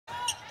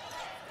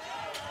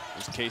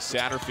This case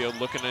Satterfield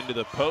looking into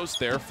the post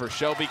there for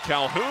Shelby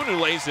Calhoun,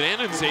 who lays it in,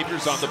 and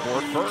Xavier's on the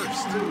board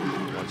first.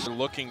 What they're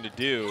looking to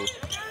do,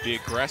 be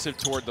aggressive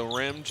toward the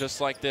rim,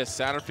 just like this.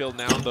 Satterfield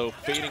now, though,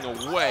 fading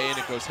away, and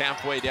it goes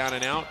halfway down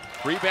and out.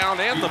 Rebound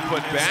and the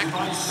putback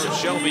from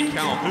Shelby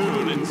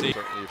Calhoun. And Xavier.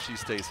 Certainly, if she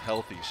stays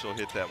healthy, she'll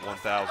hit that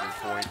 1,000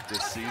 point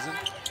this season.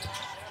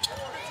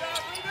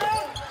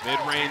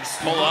 Mid-range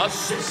pull-up,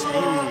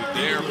 smooth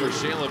there for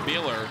Shayla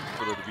Beeler.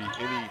 For there to be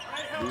any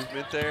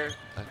movement there,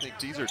 I think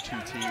these are two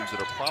teams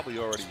that are probably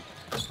already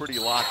pretty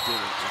locked in. You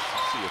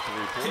see a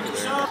three-pointer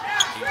there.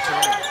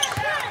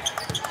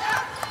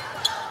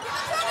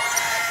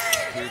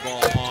 Three ball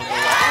along the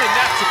line, and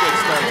that's a good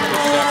start to the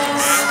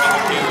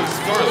second half.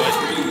 Scarlett.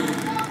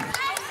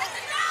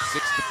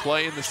 6 to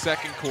play in the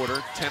second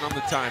quarter, 10 on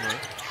the timer.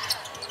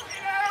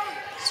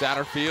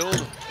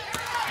 Satterfield,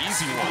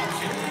 easy one.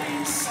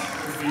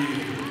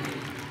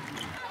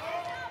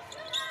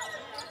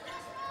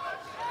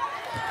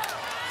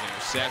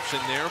 Interception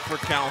there for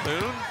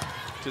Calhoun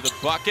to the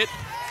bucket,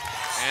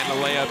 and a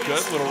layup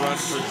good. Little run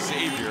for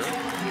Xavier.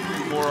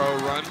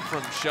 4-0 run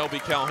from Shelby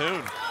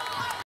Calhoun.